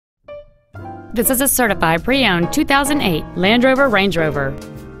This is a certified pre-owned 2008 Land Rover Range Rover.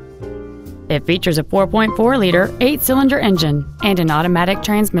 It features a 4.4-liter 8-cylinder engine and an automatic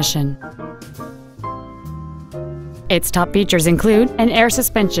transmission. Its top features include an air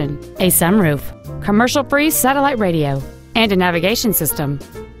suspension, a sunroof, commercial-free satellite radio, and a navigation system.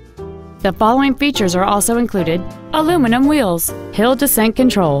 The following features are also included: aluminum wheels, hill descent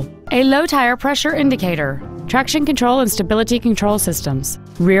control, a low tire pressure indicator, traction control and stability control systems,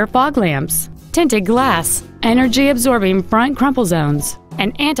 rear fog lamps, tinted glass, energy-absorbing front crumple zones,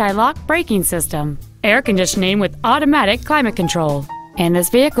 an anti-lock braking system, air conditioning with automatic climate control, and this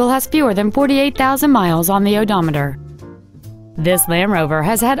vehicle has fewer than 48,000 miles on the odometer. This Land Rover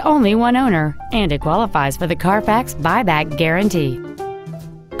has had only one owner, and it qualifies for the Carfax buyback guarantee.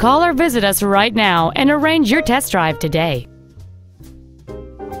 Call or visit us right now and arrange your test drive today.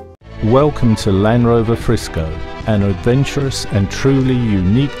 Welcome to Land Rover Frisco, an adventurous and truly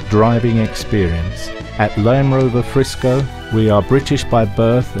unique driving experience. At Land Rover Frisco, we are British by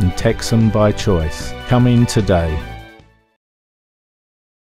birth and Texan by choice. Come in today.